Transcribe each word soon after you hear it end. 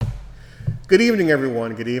Good evening,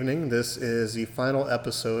 everyone. Good evening. This is the final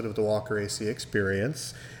episode of the Walker AC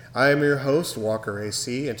Experience. I am your host, Walker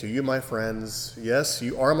AC, and to you, my friends, yes,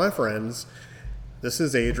 you are my friends, this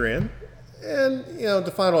is Adrian. And,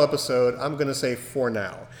 the final episode, I'm going to say for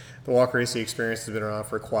now. The Walker AC Experience has been around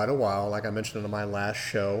for quite a while. Like I mentioned in my last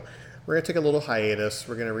show, we're going to take a little hiatus.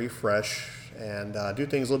 We're going to refresh and do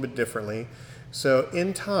things a little bit differently. So,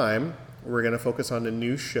 in time, we're going to focus on the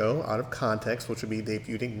new show, Out of Context, which will be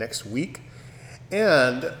debuting next week.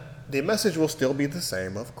 And the message will still be the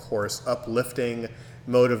same, of course, uplifting,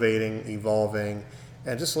 motivating, evolving,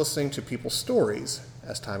 and just listening to people's stories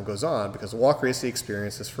as time goes on, because the Walker AC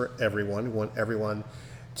Experience is for everyone. We want everyone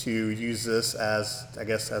to use this as, I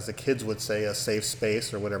guess, as the kids would say, a safe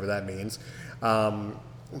space or whatever that means.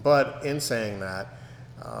 But in saying that,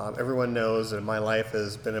 everyone knows that my life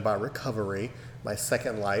has been about recovery, my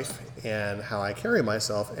second life, and how I carry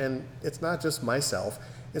myself. And it's not just myself,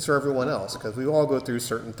 it's for everyone else, because we all go through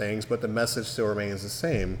certain things, but the message still remains the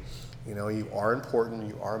same. You are important,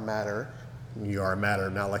 you are matter,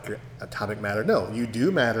 not like your atomic matter. No, you do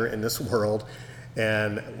matter in this world,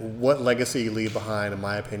 and what legacy you leave behind, in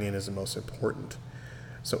my opinion, is the most important.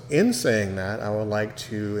 So in saying that, I would like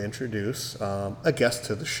to introduce a guest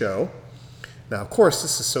to the show. Now, of course,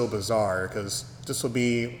 this is so bizarre because this will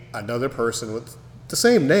be another person with the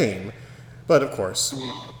same name, but of course,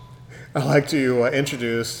 I'd like to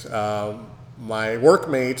introduce my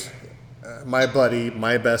workmate, my buddy,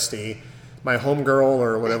 my bestie, my homegirl,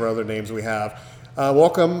 or whatever other names we have.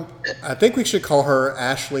 Welcome. I think we should call her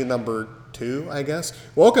Ashley number 2, I guess.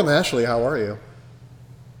 Welcome, Ashley. How are you?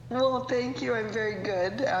 Well, thank you. I'm very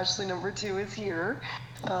good. Ashley number 2 is here.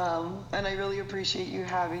 And I really appreciate you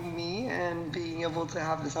having me and being able to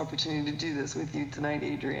have this opportunity to do this with you tonight,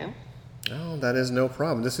 Adrian. Oh, that is no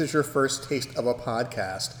problem. This is your first taste of a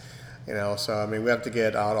podcast. So I mean, we have to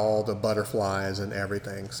get out all the butterflies and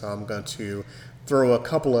everything. So I'm going to throw a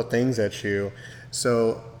couple of things at you.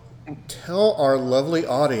 So tell our lovely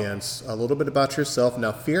audience a little bit about yourself.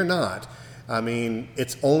 Now, fear not. I mean,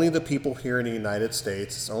 it's only the people here in the United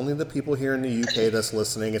States. It's only the people here in the UK that's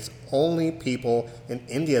listening. It's only people in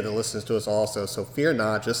India that listens to us also. So fear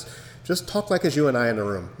not. Just talk like it's you and I in the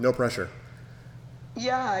room. No pressure.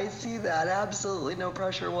 Yeah, I see that. Absolutely no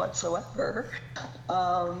pressure whatsoever.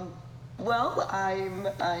 Well, I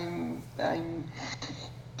am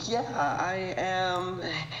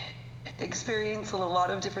experiencing a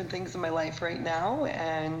lot of different things in my life right now,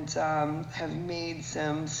 and have made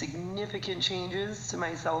some significant changes to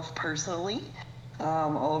myself personally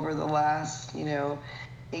over the last,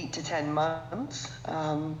 8 to 10 months.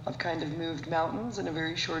 I've kind of moved mountains in a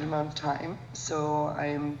very short amount of time, so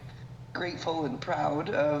I'm grateful and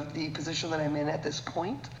proud of the position that I'm in at this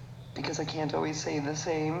point, because I can't always say the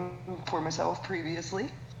same for myself previously.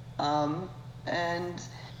 And,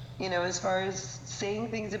 as far as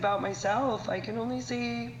saying things about myself, I can only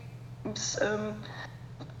say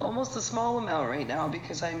almost a small amount right now,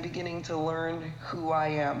 because I'm beginning to learn who I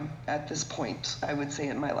am at this point, I would say,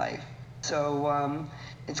 in my life. So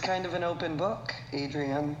it's kind of an open book,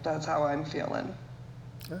 Adrian. That's how I'm feeling.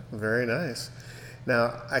 Very nice.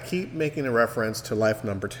 Now, I keep making a reference to life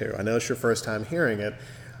number 2. I know it's your first time hearing it,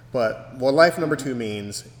 but what life number 2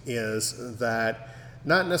 means is that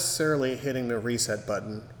not necessarily hitting the reset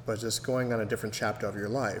button, but just going on a different chapter of your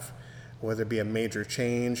life, whether it be a major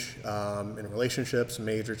change in relationships,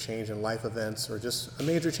 major change in life events, or just a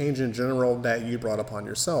major change in general that you brought upon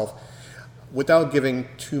yourself. Without giving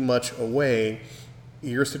too much away,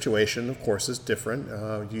 your situation, of course, is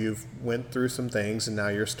different. You've went through some things, and now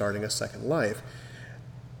you're starting a second life.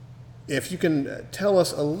 If you can tell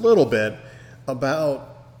us a little bit about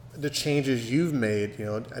the changes you've made,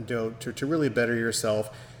 to really better yourself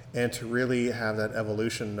and to really have that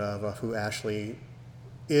evolution of who Ashley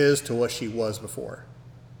is to what she was before.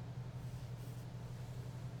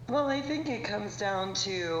 Well, I think it comes down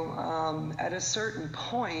to, at a certain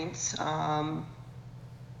point,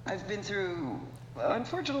 I've been through,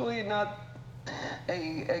 unfortunately, not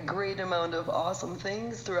a great amount of awesome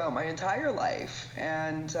things throughout my entire life.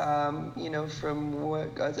 And, from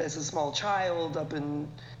what, as a small child up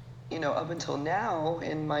until now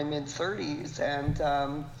in my mid-30s. And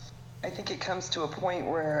I think it comes to a point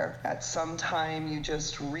where at some time you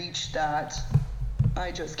just reach that,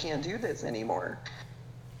 I just can't do this anymore.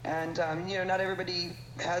 And, not everybody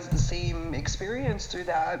has the same experience through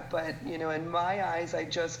that, but, in my eyes, I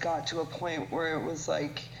just got to a point where it was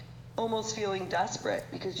like almost feeling desperate,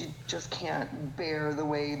 because you just can't bear the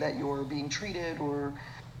way that you're being treated, or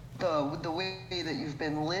the way that you've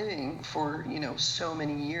been living for, so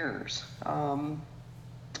many years.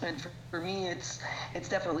 And for me, it's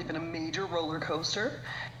definitely been a major roller coaster.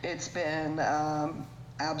 It's been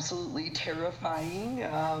absolutely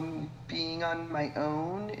terrifying. Being on my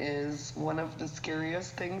own is one of the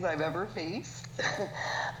scariest things I've ever faced.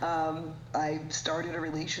 I started a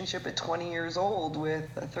relationship at 20 years old with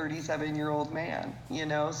a 37-year-old man,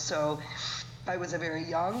 so I was a very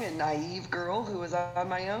young and naive girl who was on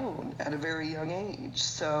my own at a very young age.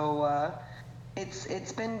 So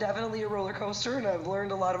it's been definitely a roller coaster, and I've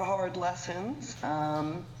learned a lot of hard lessons.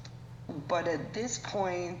 But at this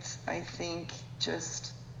point, I think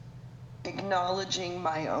just acknowledging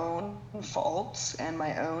my own faults and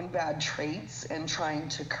my own bad traits and trying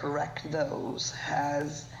to correct those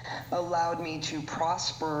has allowed me to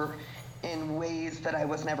prosper in ways that I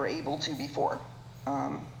was never able to before.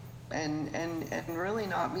 And really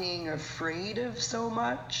not being afraid of so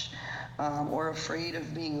much, or afraid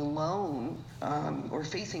of being alone, or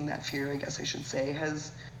facing that fear, I guess I should say,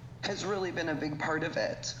 has really been a big part of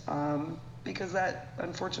it. Because that,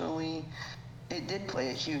 unfortunately, it did play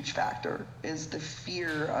a huge factor, is the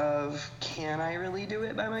fear of, can I really do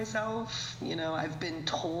it by myself? I've been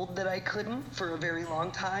told that I couldn't for a very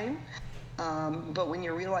long time. But when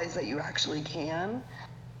you realize that you actually can,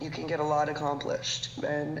 you can get a lot accomplished,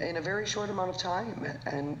 and in a very short amount of time,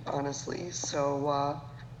 and honestly. So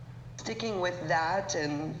sticking with that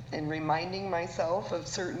and reminding myself of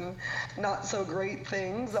certain not so great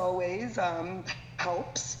things always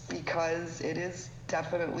helps, because it is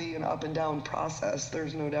definitely an up and down process.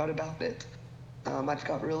 There's no doubt about it. I've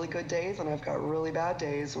got really good days and I've got really bad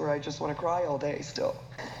days where I just want to cry all day still.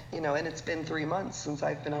 And it's been 3 months since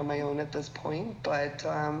I've been on my own at this point, but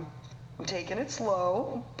I'm taking it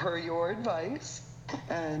slow, per your advice.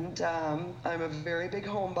 And I'm a very big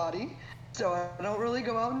homebody, so I don't really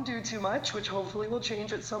go out and do too much, which hopefully will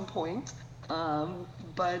change at some point.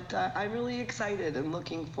 But I'm really excited and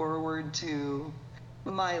looking forward to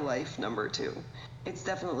my life number 2. It's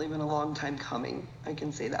definitely been a long time coming. I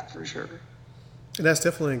can say that for sure. And that's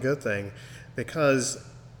definitely a good thing, because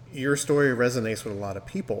your story resonates with a lot of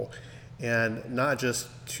people, and not just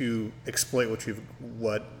to exploit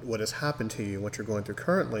what has happened to you, what you're going through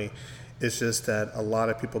currently. It's just that a lot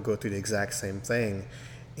of people go through the exact same thing,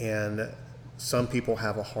 and some people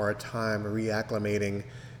have a hard time reacclimating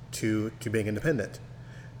to being independent.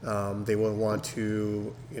 They will want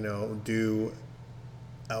to do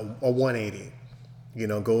a 180,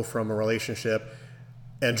 go from a relationship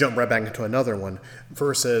and jump right back into another one,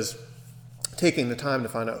 versus taking the time to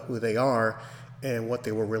find out who they are and what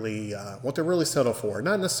they're really settled for.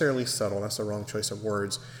 Not necessarily settle, that's the wrong choice of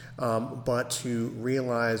words, but to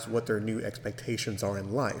realize what their new expectations are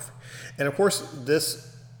in life. And of course,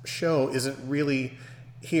 this show isn't really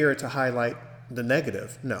here to highlight the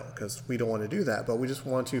negative, no, because we don't want to do that, but we just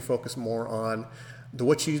want to focus more on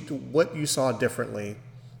what you saw differently,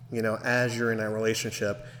 as you're in that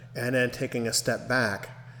relationship, and then taking a step back.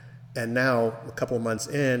 And now, a couple of months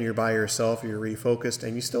in, you're by yourself, you're refocused,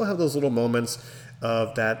 and you still have those little moments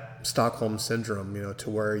of that Stockholm syndrome, to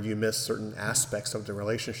where you miss certain aspects of the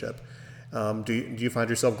relationship. Do you find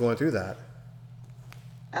yourself going through that?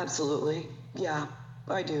 Absolutely. Yeah,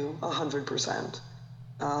 I do, 100%.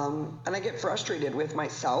 And I get frustrated with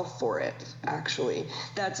myself for it, actually.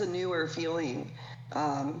 That's a newer feeling.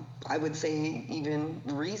 I would say even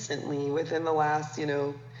recently, within the last,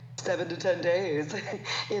 7 to 10 days,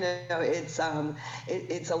 it's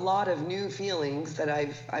a lot of new feelings that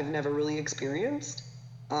I've never really experienced.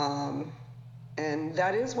 And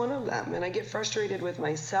that is one of them. And I get frustrated with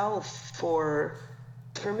myself for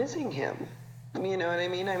missing him. You know what I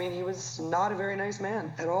mean? I mean, he was not a very nice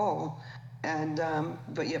man at all. And,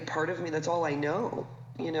 but yet part of me, that's all I know.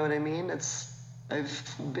 You know what I mean?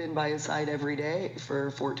 I've been by his side every day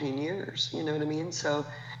for 14 years. You know what I mean? So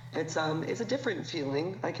it's a different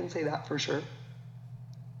feeling. I can say that for sure.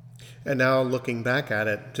 And now looking back at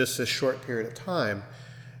it, just a short period of time,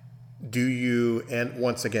 do you, and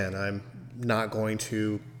once again, I'm not going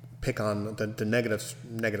to pick on the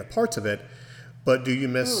negative parts of it, but do you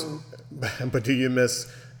miss,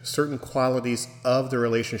 certain qualities of the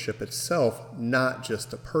relationship itself, not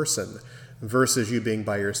just the person, versus you being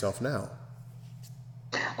by yourself now?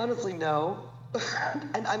 Honestly, no.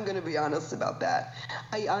 And I'm going to be honest about that.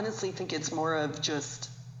 I honestly think it's more of just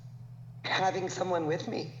having someone with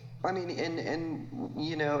me. I mean, and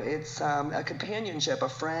it's a companionship, a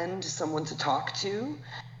friend, someone to talk to,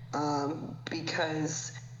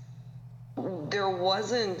 because there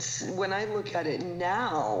wasn't, when I look at it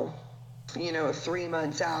now, 3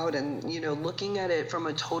 months out and, looking at it from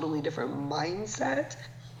a totally different mindset,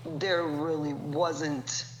 there really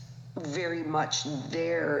wasn't very much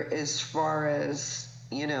there as far as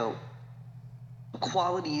you know,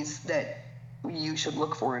 qualities that you should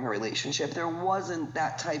look for in a relationship. There wasn't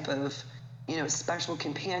that type of, special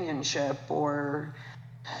companionship or,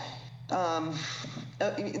 I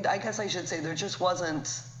guess I should say there just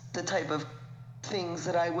wasn't the type of things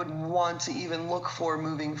that I would want to even look for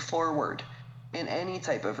moving forward in any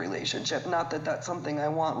type of relationship. Not that that's something I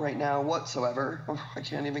want right now whatsoever. I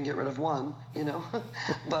can't even get rid of one,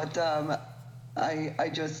 but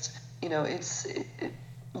I just,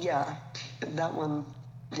 yeah, that one,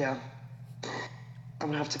 yeah. I'm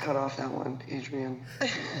gonna have to cut off that one, Adrian.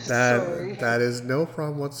 Sorry. That is no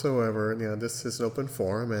problem whatsoever. This is an open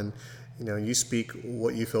forum, and you speak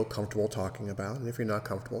what you feel comfortable talking about. And if you're not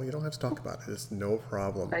comfortable, you don't have to talk about it. It's no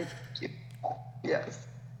problem. Yes.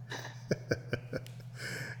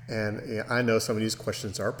 And I know some of these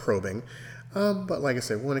questions are probing, but like I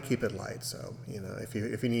said, we want to keep it light. So if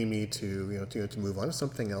you need me to to move on to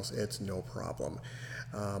something else, it's no problem.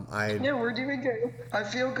 Yeah, we're doing good. I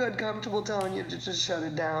feel good, comfortable telling you to just shut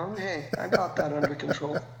it down. Hey, I got that under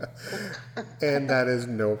control. And that is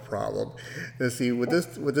no problem. Now, see, with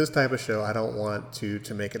this type of show, I don't want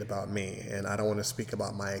to make it about me, and I don't want to speak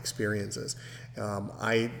about my experiences.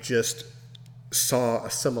 I just saw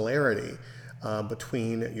a similarity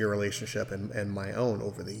between your relationship and my own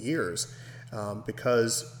over the years,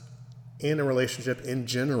 because in a relationship in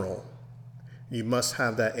general, you must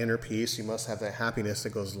have that inner peace. You must have that happiness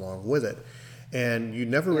that goes along with it. And you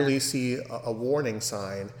never really see a warning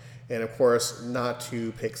sign. And of course, not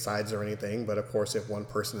to pick sides or anything, but of course, if one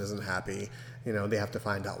person isn't happy, they have to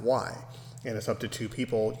find out why. And it's up to two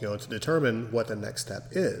people, to determine what the next step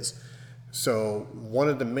is. So one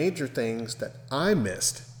of the major things that I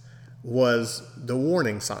missed was the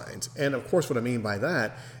warning signs. And of course, what I mean by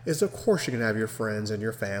that is, of course, you can have your friends and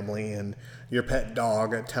your family and your pet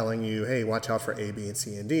dog telling you, hey, watch out for A, B, and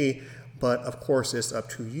C, and D. But of course, it's up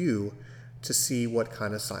to you to see what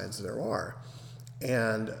kind of signs there are.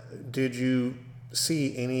 And did you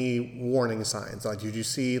see any warning signs? Like, did you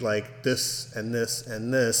see like this and this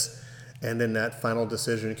and this, and then that final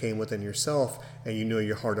decision came within yourself, and you knew in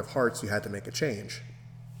your heart of hearts you had to make a change?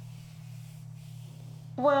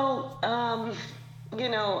 Well,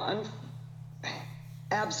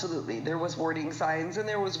 absolutely, there was warning signs, and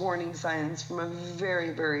there was warning signs from a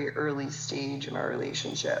very, very early stage in our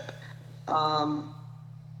relationship.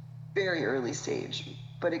 Very early stage.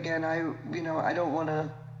 But again, I don't want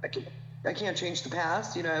to. I can't change the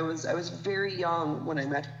past. I was very young when I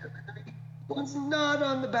met her. I was not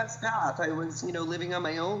on the best path. I was, living on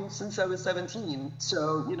my own since I was 17.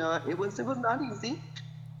 So, it was not easy.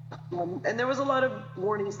 And there was a lot of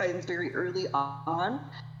warning signs very early on.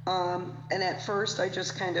 And at first, I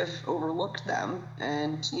just kind of overlooked them.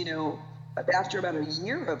 And, after about a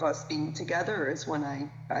year of us being together is when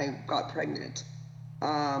I got pregnant.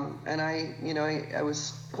 And I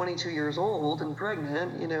was 22 years old and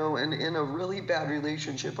pregnant, and in a really bad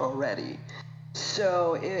relationship already.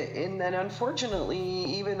 So, and then unfortunately,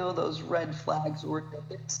 even though those red flags were,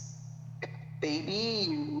 baby,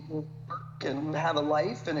 you can have a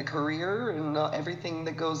life and a career and everything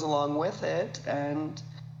that goes along with it, and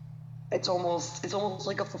it's almost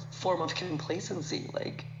like a form of complacency.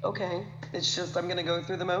 Like, okay, it's just I'm gonna go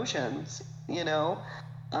through the motions,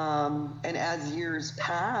 and as years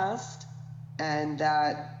passed, and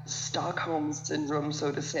that Stockholm syndrome, so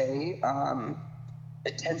to say,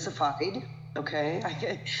 intensified. Okay,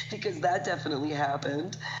 because that definitely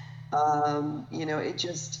happened.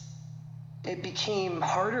 It became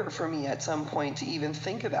harder for me at some point to even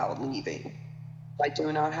think about leaving. I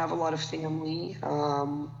do not have a lot of family.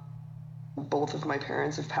 Both of my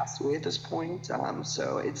parents have passed away at this point,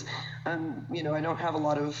 so it's, I don't have a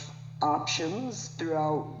lot of options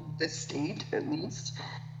throughout this state, at least.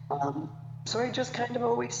 So I just kind of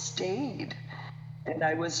always stayed. And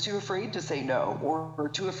I was too afraid to say no, or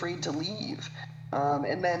too afraid to leave.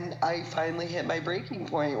 And then I finally hit my breaking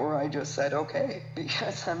point where I just said, okay,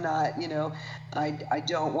 because I'm not, I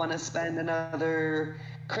don't want to spend another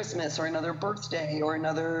Christmas or another birthday or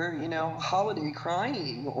another, holiday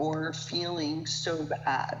crying or feeling so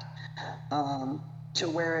bad, to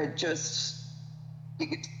where it just, you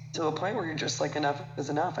get to a point where you're just like, enough is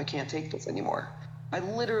enough. I can't take this anymore. I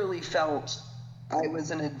literally felt I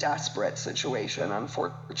was in a desperate situation,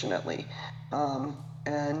 unfortunately.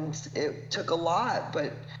 And it took a lot,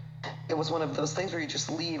 but it was one of those things where you just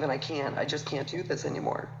leave and I just can't do this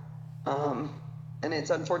anymore. And it's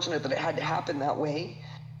unfortunate that it had to happen that way.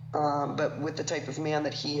 But with the type of man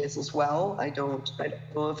that he is as well, I don't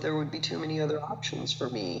know if there would be too many other options for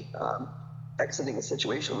me, exiting a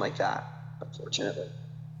situation like that, unfortunately.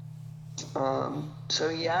 So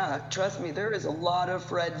yeah, trust me, there is a lot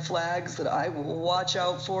of red flags that I will watch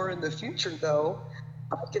out for in the future, though.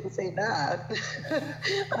 I can say that.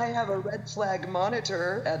 I have a red flag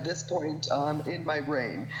monitor at this point in my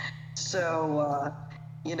brain. So,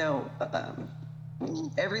 you know,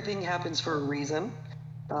 everything happens for a reason.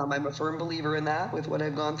 I'm a firm believer in that with what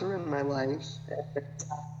I've gone through in my life.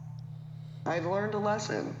 I've learned a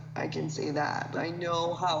lesson. I can say that. I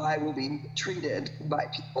know how I will be treated by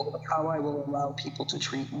people, how I will allow people to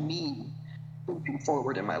treat me moving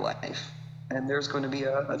forward in my life. And there's going to be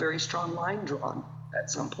a very strong line drawn at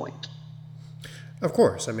some point. Of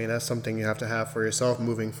course, I mean that's something you have to have for yourself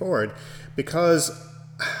moving forward, because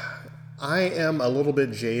I am a little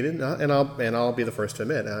bit jaded, and I'll be the first to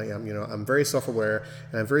admit I'm very self-aware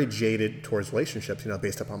and I'm very jaded towards relationships,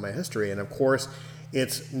 based upon my history, and of course,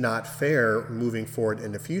 it's not fair moving forward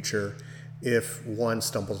in the future if one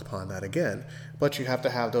stumbles upon that again. But you have to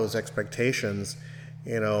have those expectations,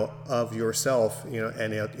 of yourself,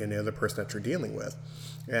 and the other person that you're dealing with.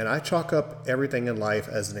 And I chalk up everything in life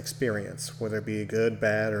as an experience, whether it be good,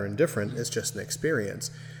 bad, or indifferent. It's just an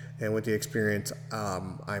experience. And with the experience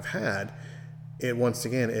I've had, it once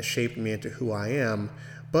again it shaped me into who I am.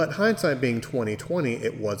 But hindsight being 2020,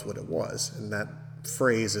 it was what it was, and that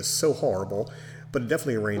phrase is so horrible, but it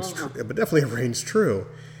definitely reigns. But definitely reigns true.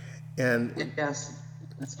 And Yes.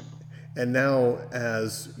 and now,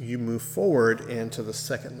 as you move forward into the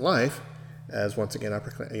second life, as once again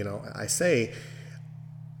I say,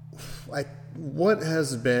 what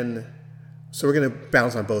has been, so we're going to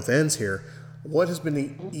bounce on both ends here. What has been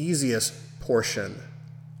the easiest portion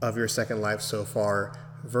of your second life so far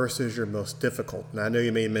versus your most difficult? Now, I know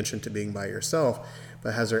you may mention to being by yourself,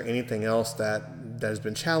 but has there anything else that has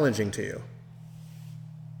been challenging to you?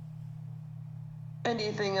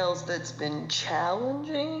 Anything else that's been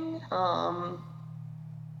challenging?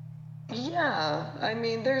 Yeah, I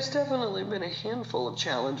mean, there's definitely been a handful of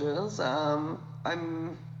challenges.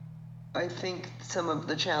 I think some of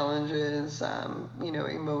the challenges,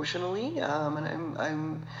 emotionally, and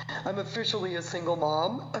I'm officially a single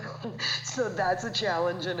mom, so that's a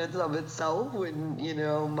challenge in and of itself. When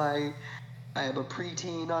I have a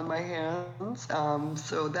preteen on my hands,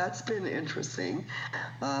 so that's been interesting.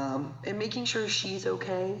 And making sure she's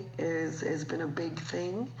okay has been a big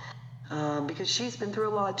thing, because she's been through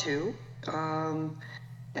a lot too. And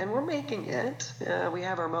we're making it. We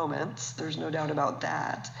have our moments. There's no doubt about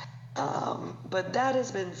that. But that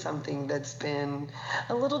has been something that's been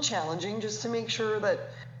a little challenging, just to make sure that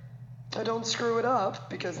I don't screw it up,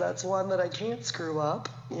 because that's one that I can't screw up,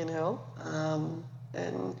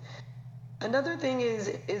 and another thing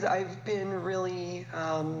is I've been really,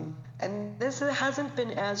 and this hasn't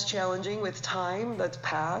been as challenging with time that's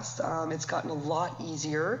passed. It's gotten a lot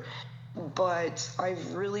easier, but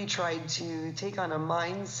I've really tried to take on a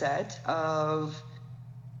mindset of,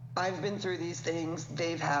 I've been through these things,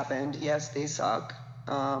 they've happened. Yes, they suck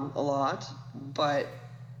a lot, but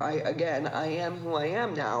I am who I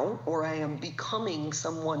am now, or I am becoming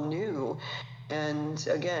someone new. And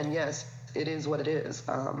again, yes, it is what it is.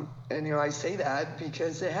 And I say that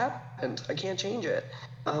because it happened. I can't change it,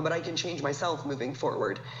 but I can change myself moving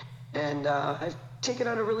forward. And I've taken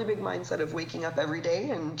on a really big mindset of waking up every day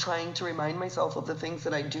and trying to remind myself of the things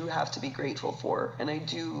that I do have to be grateful for, and I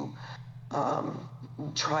do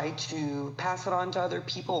try to pass it on to other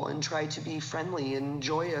people and try to be friendly and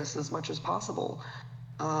joyous as much as possible,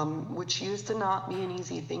 which used to not be an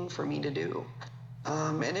easy thing for me to do,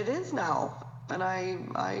 and it is now. And I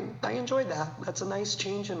enjoyed that. That's a nice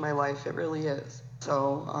change in my life. It really is.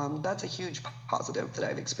 So that's a huge positive that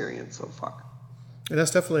I've experienced so far. And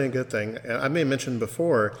that's definitely a good thing. I may have mentioned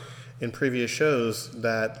before in previous shows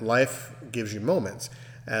that life gives you moments.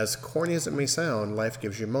 As corny as it may sound, life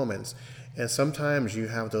gives you moments. And sometimes you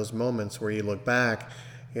have those moments where you look back,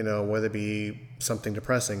 whether it be something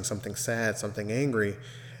depressing, something sad, something angry,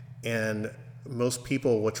 and most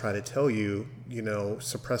people will try to tell you,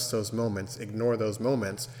 suppress those moments, ignore those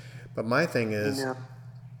moments. But my thing is, Yeah.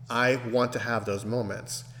 I want to have those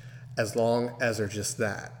moments as long as they're just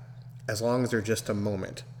that, as long as they're just a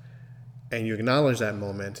moment. And you acknowledge that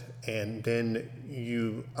moment, and then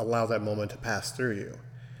you allow that moment to pass through you.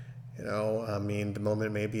 The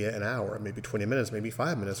moment may be an hour, maybe 20 minutes, maybe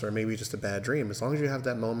 5 minutes, or maybe just a bad dream. As long as you have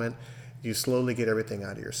that moment, you slowly get everything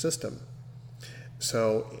out of your system.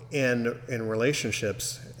 So in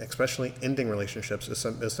relationships, especially ending relationships, is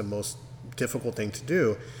the most difficult thing to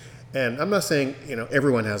do. And I'm not saying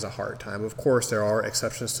everyone has a hard time. Of course, there are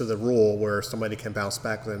exceptions to the rule where somebody can bounce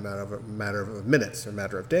back within a matter of minutes or a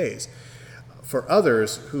matter of days. For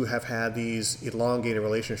others who have had these elongated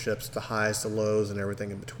relationships, the highs, the lows, and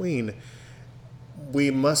everything in between,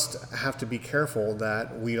 we must have to be careful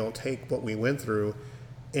that we don't take what we went through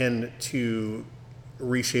into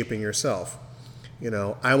reshaping yourself.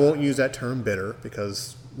 I won't use that term bitter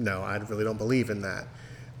because no, I really don't believe in that.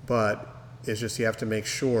 But it's just you have to make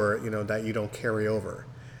sure, that you don't carry over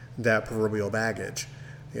that proverbial baggage,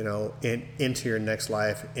 into your next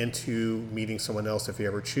life, into meeting someone else if you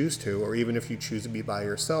ever choose to, or even if you choose to be by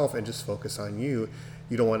yourself and just focus on you.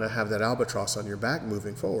 You don't want to have that albatross on your back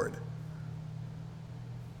moving forward.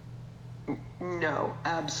 No,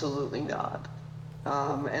 absolutely not.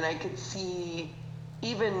 And I could see,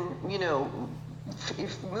 even,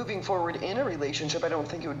 if moving forward in a relationship, I don't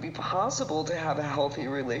think it would be possible to have a healthy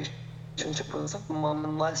relationship with someone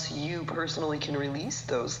unless you personally can release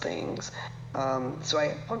those things. So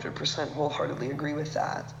I 100% wholeheartedly agree with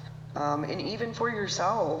that. And even for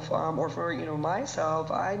yourself, or for,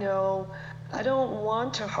 myself, I know I don't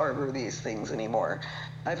want to harbor these things anymore.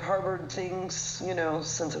 I've harbored things,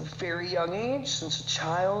 since a very young age, since a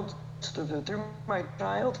child, through my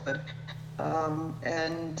childhood.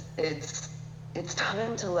 And it's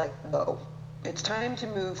time to let go. It's time to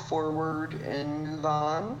move forward and move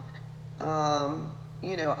on.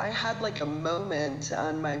 I had like a moment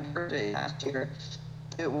on my birthday last year.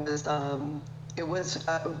 It was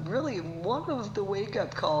really one of the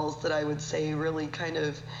wake-up calls that I would say really kind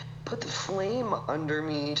of put the flame under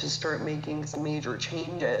me to start making some major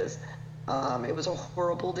changes. It was a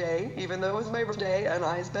horrible day, even though it was my birthday, and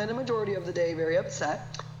I spent a majority of the day very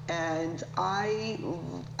upset. And I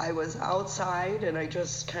was outside, and I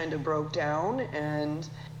just kind of broke down, and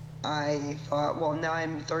I thought, well, now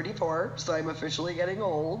I'm 34, so I'm officially getting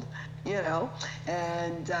old,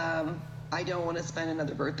 and I don't want to spend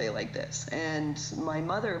another birthday like this. And my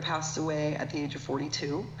mother passed away at the age of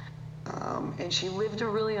 42. And she lived a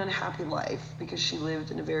really unhappy life because she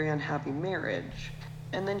lived in a very unhappy marriage.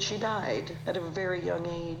 And then she died at a very young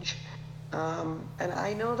age. And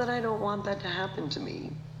I know that I don't want that to happen to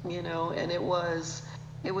me, and it was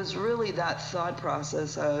really that thought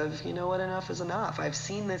process of, what, enough is enough. I've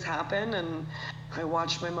seen this happen, and I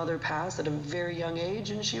watched my mother pass at a very young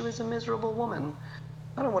age, and she was a miserable woman.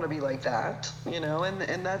 I don't want to be like that,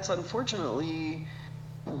 and that's unfortunately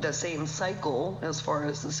the same cycle as far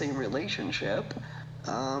as the same relationship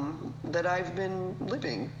that I've been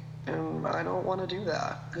living. And I don't want to do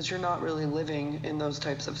that because you're not really living in those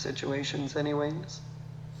types of situations anyways.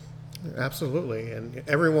 Absolutely, and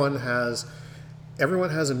everyone has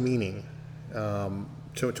a meaning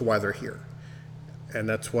to why they're here, and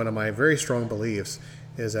that's one of my very strong beliefs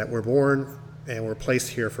is that we're born and we're placed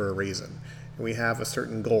here for a reason. And we have a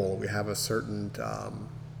certain goal. We have a certain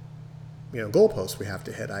goalpost we have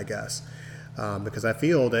to hit, I guess. Because I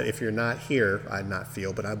feel that if you're not here,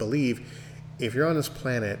 but I believe if you're on this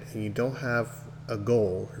planet and you don't have a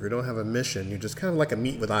goal, or you don't have a mission, you're just kind of like a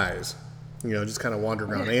meat with eyes, just kind of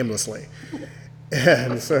wandering around aimlessly.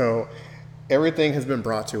 And so everything has been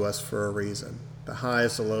brought to us for a reason. The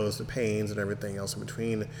highs, the lows, the pains, and everything else in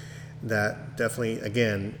between. That definitely,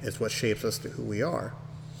 again, is what shapes us to who we are.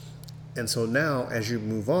 And so now, as you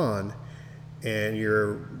move on, and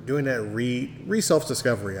you're doing that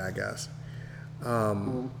self-discovery, I guess,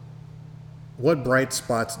 what bright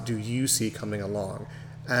spots do you see coming along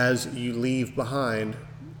as you leave behind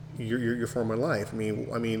your former life? I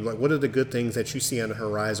mean, like, what are the good things that you see on the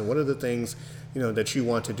horizon? What are the things, that you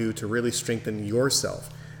want to do to really strengthen yourself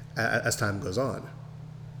as time goes on?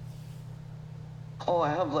 Oh,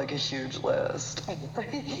 I have like a huge list.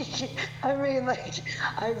 I mean, like,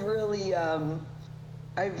 I've really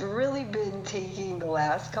been taking the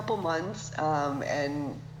last couple months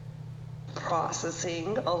and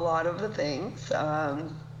processing a lot of the things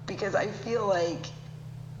because I feel like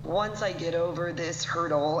once I get over this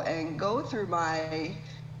hurdle and go through my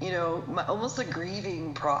almost a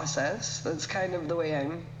grieving process. That's kind of the way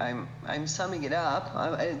I'm summing it up.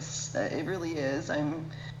 It really is.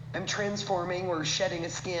 I'm transforming or shedding a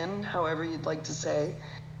skin, however you'd like to say.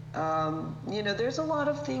 There's a lot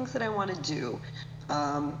of things that I want to do.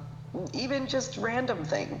 Even just random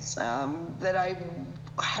things that I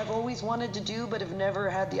have always wanted to do but have never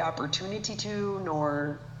had the opportunity to,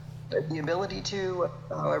 nor the ability to,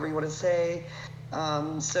 however you want to say.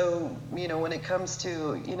 So, when it comes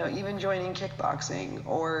to, even joining kickboxing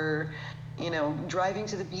or, driving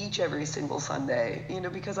to the beach every single Sunday,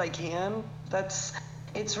 because I can,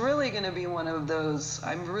 it's really going to be one of those,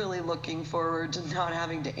 I'm really looking forward to not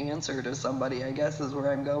having to answer to somebody, I guess is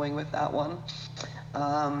where I'm going with that one.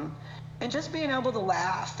 And just being able to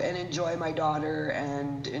laugh and enjoy my daughter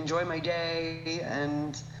and enjoy my day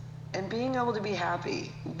and being able to be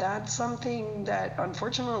happy. That's something that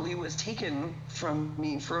unfortunately was taken from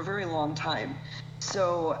me for a very long time.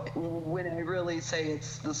 So when I really say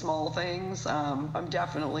it's the small things, I'm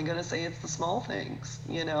definitely going to say it's the small things,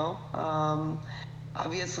 you know.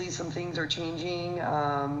 Obviously, some things are changing,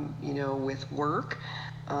 you know, with work.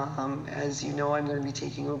 As you know, I'm going to be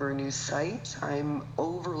taking over a new site. I'm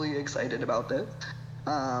overly excited about this.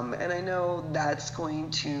 And I know that's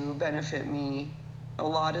going to benefit me a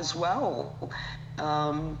lot as well.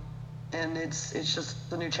 Um, and it's just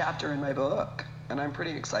a new chapter in my book, and I'm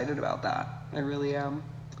pretty excited about that. I really am.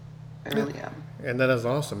 I Yeah. really am. And that is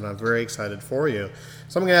awesome. And I'm very excited for you.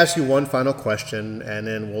 So I'm going to ask you one final question, and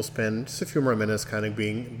then we'll spend just a few more minutes kind of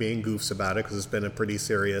being goofs about it because it's been a pretty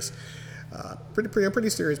serious, pretty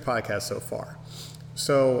serious podcast so far.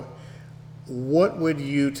 So, what would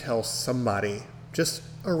you tell somebody, just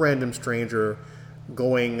a random stranger,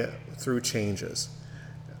 going through changes?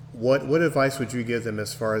 What advice would you give them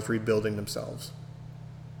as far as rebuilding themselves?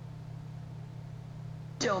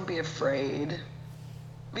 Don't be afraid,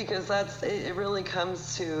 because that's it. It really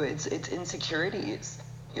comes to it's insecurities,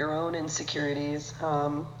 your own insecurities.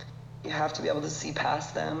 You have to be able to see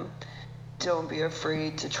past them. Don't be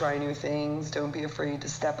afraid to try new things. Don't be afraid to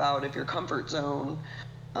step out of your comfort zone.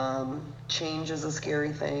 Change is a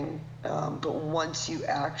scary thing, but once you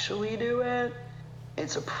actually do it,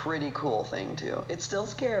 it's a pretty cool thing too. It's still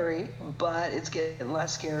scary, but it's getting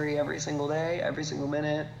less scary every single day, every single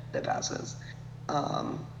minute that passes.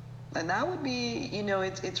 Um, and that would be, you know,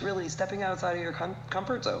 it's really stepping outside of your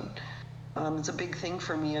comfort zone. It's a big thing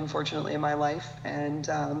for me, unfortunately, in my life, and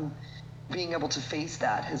being able to face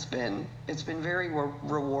that it's been very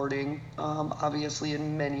rewarding. Obviously,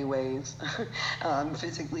 in many ways,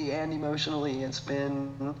 physically and emotionally, it's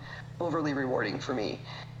been overly rewarding for me.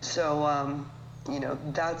 So, you know,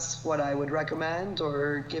 that's what I would recommend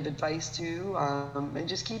or give advice to. And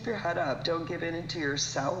just keep your head up. Don't give in to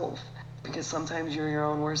yourself, because sometimes you're your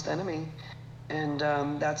own worst enemy. And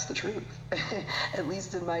that's the truth, at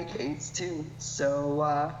least in my case, too.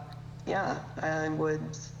 So, yeah, I would,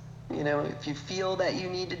 you know, if you feel that you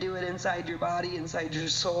need to do it inside your body, inside your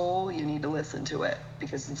soul, you need to listen to it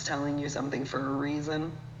because it's telling you something for a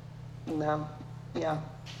reason. No, yeah.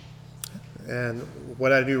 And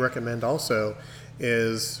what I do recommend also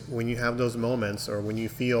is when you have those moments or when you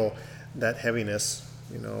feel that heaviness,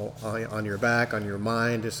 you know, on your back, on your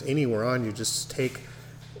mind, just anywhere on you, just take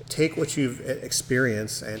what you've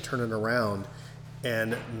experienced and turn it around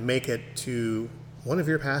and make it to one of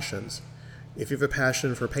your passions. If you have a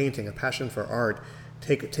passion for painting, a passion for art,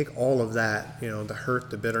 take all of that, you know, the hurt,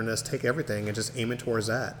 the bitterness, take everything and just aim it towards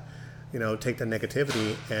that. You know, take the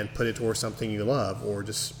negativity and put it towards something you love or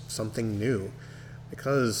just something new.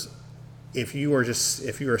 Because if you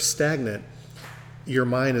are stagnant, your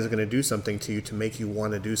mind is going to do something to you to make you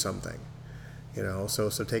want to do something. You know, so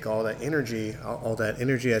take all that energy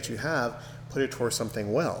that you have, put it towards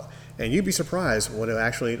something well, and you'd be surprised what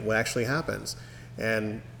actually happens.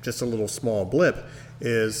 And just a little small blip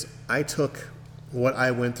is I took what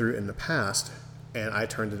I went through in the past and I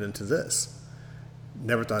turned it into this.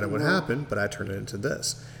 Never thought it would happen, but I turned it into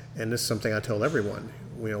this. And this is something I tell everyone.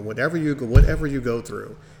 You know, whatever you go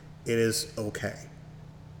through, it is okay.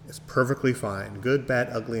 It's perfectly fine. Good, bad,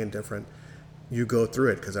 ugly, and different. You go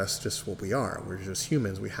through it because that's just what we are. We're just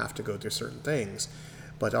humans. We have to go through certain things.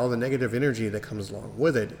 But all the negative energy that comes along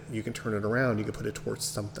with it, you can turn it around. You can put it towards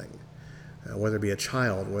something. Whether it be a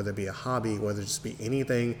child, whether it be a hobby, whether it just be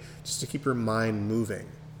anything, just to keep your mind moving.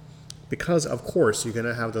 Because, of course, you're going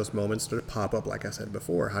to have those moments that pop up, like I said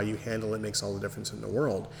before. How you handle it makes all the difference in the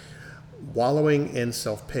world. Wallowing in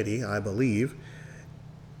self-pity, I believe,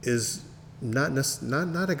 is not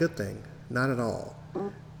a good thing. Not at all.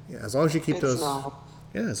 Yeah, as long as you keep It's those, not.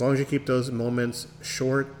 yeah, as long as you keep those moments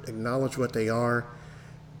short, acknowledge what they are,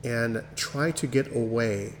 and try to get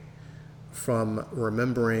away from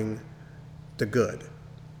remembering the good.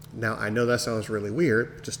 Now, I know that sounds really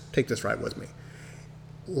weird, but just take this right with me.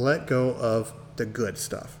 Let go of the good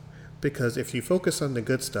stuff. Because if you focus on the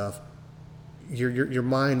good stuff, your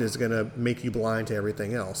mind is going to make you blind to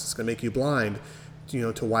everything else. It's going to make you blind, you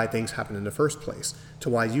know, to why things happened in the first place, to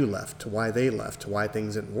why you left, to why they left, to why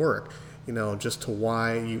things didn't work, you know, just to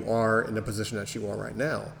why you are in the position that you are right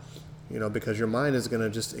now. You know, because your mind is going to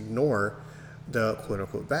just ignore the quote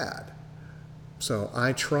unquote bad. So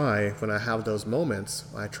I try, when I have those moments,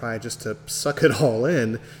 I try just to suck it all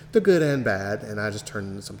in, the good and bad, and I just turn it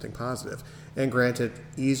into something positive. And granted,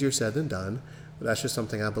 easier said than done, but that's just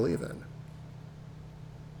something I believe in.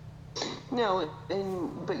 No,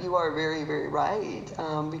 but you are very, very right,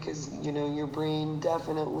 because you know your brain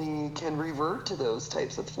definitely can revert to those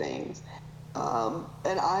types of things.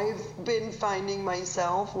 And I've been finding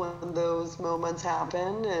myself when those moments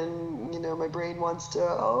happen, and my brain wants to,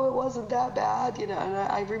 oh, it wasn't that bad, and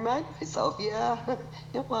I remind myself, yeah,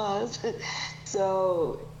 it was.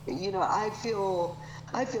 So, I feel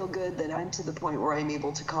good that I'm to the point where I'm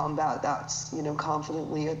able to combat that,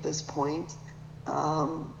 confidently at this point,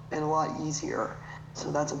 and a lot easier.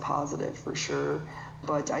 So that's a positive for sure.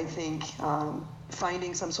 But I think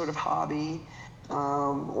finding some sort of hobby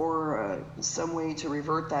or some way to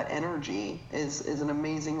revert that energy is an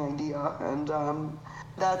amazing idea, and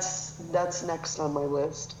that's next on my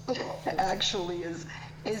list. Actually,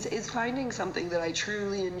 is finding something that I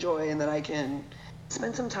truly enjoy and that I can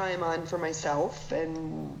spend some time on for myself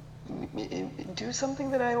and do something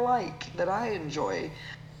that I like, that I enjoy,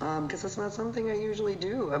 because it's not something I usually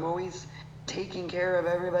do. I'm always taking care of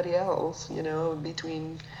everybody else,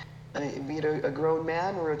 between be it a grown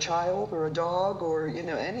man or a child or a dog or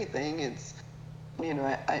anything. It's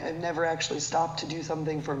I've never actually stopped to do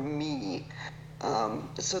something for me.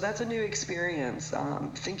 So that's a new experience,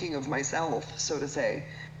 thinking of myself, so to say.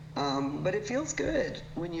 But it feels good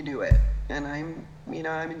when you do it, and I'm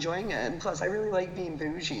enjoying it. And plus, I really like being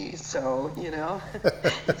bougie, so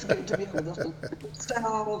it's good to be able to feed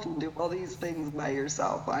yourself and do all these things by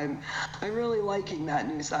yourself. I'm really liking that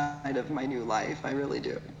new side of my new life. I really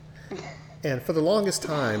do. And for the longest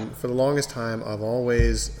time, I've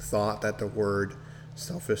always thought that the word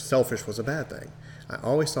selfish was a bad thing. I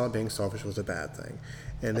always thought being selfish was a bad thing.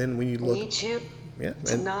 And then when you look, Me too. yeah,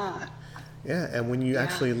 It's and not. yeah, and when you Yeah.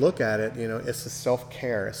 actually look at it, it's the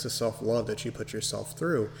self-care, it's the self-love that you put yourself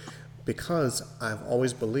through. Because I've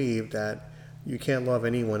always believed that you can't love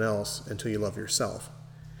anyone else until you love yourself.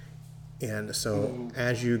 And so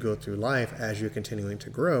as you go through life, as you're continuing to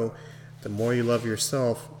grow, the more you love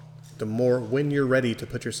yourself, the more when you're ready to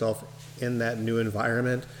put yourself in that new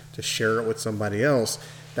environment, to share it with somebody else,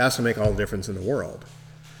 that's going to make all the difference in the world.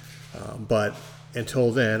 But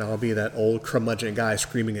until then, I'll be that old curmudgeon guy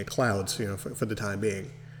screaming at clouds, for the time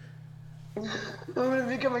being. I'm gonna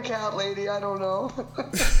become a cat lady. I don't know.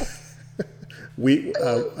 We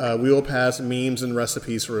will pass memes and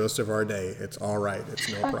recipes for the rest of our day. It's all right.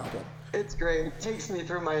 It's no problem. It's great. It takes me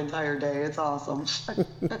through my entire day. It's awesome.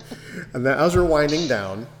 And then as we're winding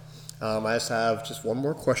down, I just have one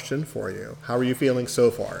more question for you. How are you feeling so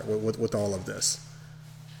far with all of this?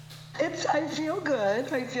 I feel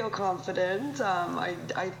good. I feel confident.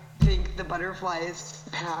 I think the butterflies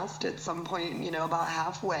passed at some point, about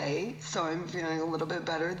halfway. So I'm feeling a little bit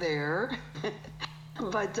better there.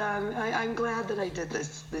 But I'm glad that I did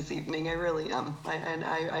this evening. I really am.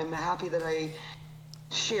 I'm happy that I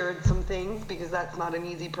shared some things, because that's not an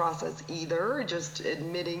easy process either. Just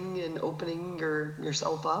admitting and opening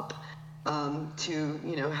yourself up to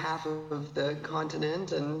half of the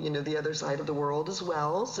continent and the other side of the world as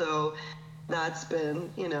well. So that's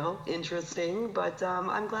been interesting. But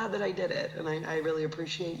I'm glad that I did it, and I really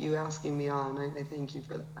appreciate you asking me on. I thank you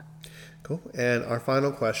for that. Cool. And our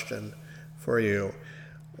final question for you: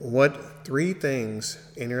 what three things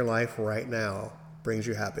in your life right now brings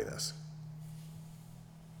you happiness?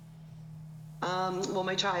 Well,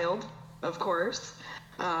 my child, of course.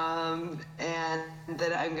 And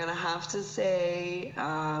that I'm gonna have to say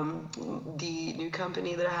the new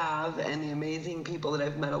company that I have and the amazing people that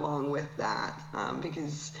I've met along with that,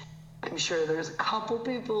 because I'm sure there's a couple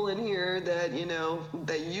people in here that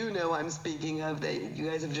I'm speaking of, that you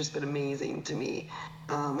guys have just been amazing to me,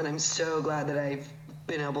 and I'm so glad that I've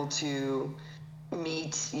been able to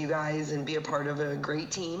meet you guys and be a part of a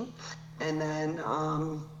great team. And then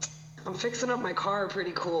I'm fixing up my car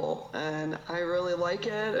pretty cool, and I really like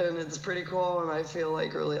it, and it's pretty cool, and I feel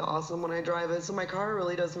like really awesome when I drive it. So my car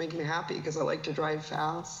really does make me happy, because I like to drive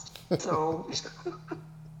fast. So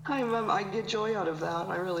I get joy out of that.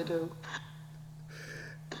 I really do.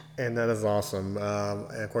 And that is awesome.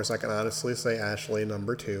 And of course, I can honestly say, Ashley,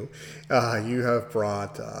 number two, you have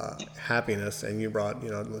brought happiness, and you brought,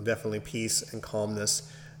 definitely peace and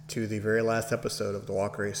calmness to the very last episode of the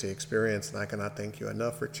Walker AC Experience. And I cannot thank you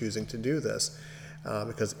enough for choosing to do this,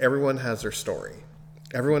 because everyone has their story.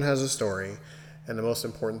 Everyone has a story, and the most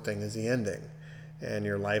important thing is the ending. And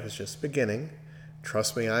your life is just beginning.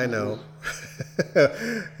 Trust me, I know.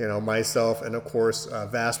 Myself, and of course, a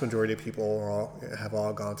vast majority of people have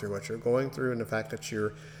all gone through what you're going through, and the fact that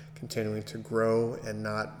you're continuing to grow and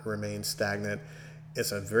not remain stagnant,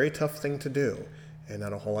 it's a very tough thing to do, and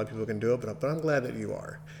not a whole lot of people can do it. But I'm glad that you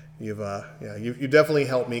are. You definitely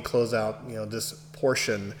helped me close out this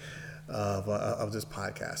portion of this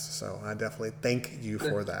podcast. So I definitely thank you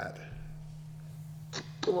for that.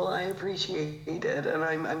 Well, I appreciate it, and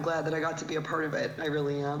I'm glad that I got to be a part of it. I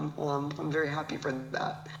really am. I'm very happy for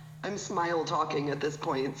that. I'm smile talking at this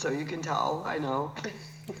point, so you can tell. I know.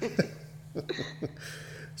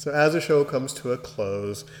 So as the show comes to a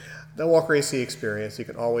close, the Walker AC Experience, you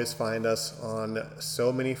can always find us on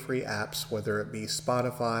so many free apps, whether it be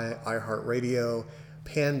Spotify, iHeartRadio,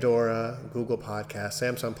 Pandora, Google Podcasts,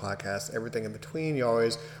 Samsung Podcasts, everything in between. You're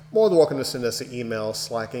always more than welcome to send us an email,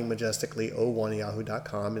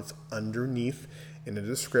 slackingmajestically01@yahoo.com. It's underneath in the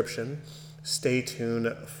description. Stay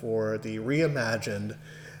tuned for the reimagined,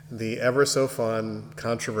 the ever so fun,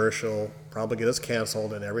 controversial, probably get us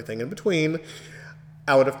canceled, and everything in between,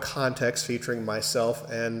 Out of Context, featuring myself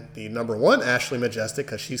and the number one Ashley Majestic,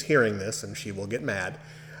 because she's hearing this and she will get mad.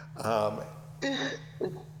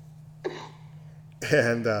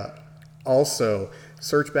 And also,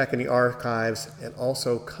 search back in the archives, and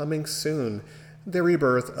also coming soon, the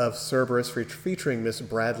rebirth of Cerberus featuring Miss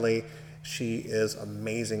Bradley. She is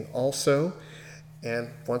amazing also.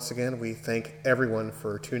 And once again, we thank everyone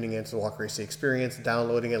for tuning into the Walker AC Experience,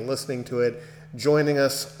 downloading and listening to it, joining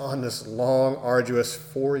us on this long, arduous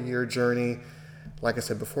 4-year journey. Like I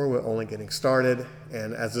said before, we're only getting started.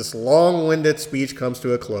 And as this long-winded speech comes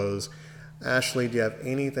to a close, Ashley, do you have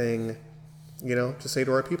anything, to say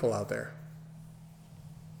to our people out there?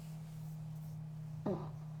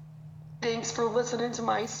 Thanks for listening to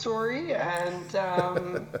my story, and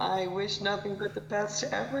I wish nothing but the best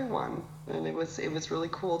to everyone. And it was really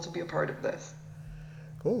cool to be a part of this.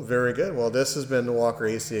 Cool, very good. Well, this has been the Walker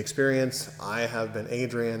AC Experience. I have been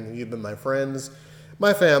Adrian. You've been my friends,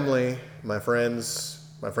 my family, my friends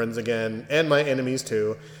again, and my enemies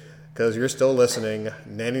too, because you're still listening.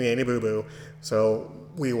 Nanny, nanny, boo boo. So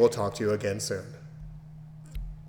we will talk to you again soon.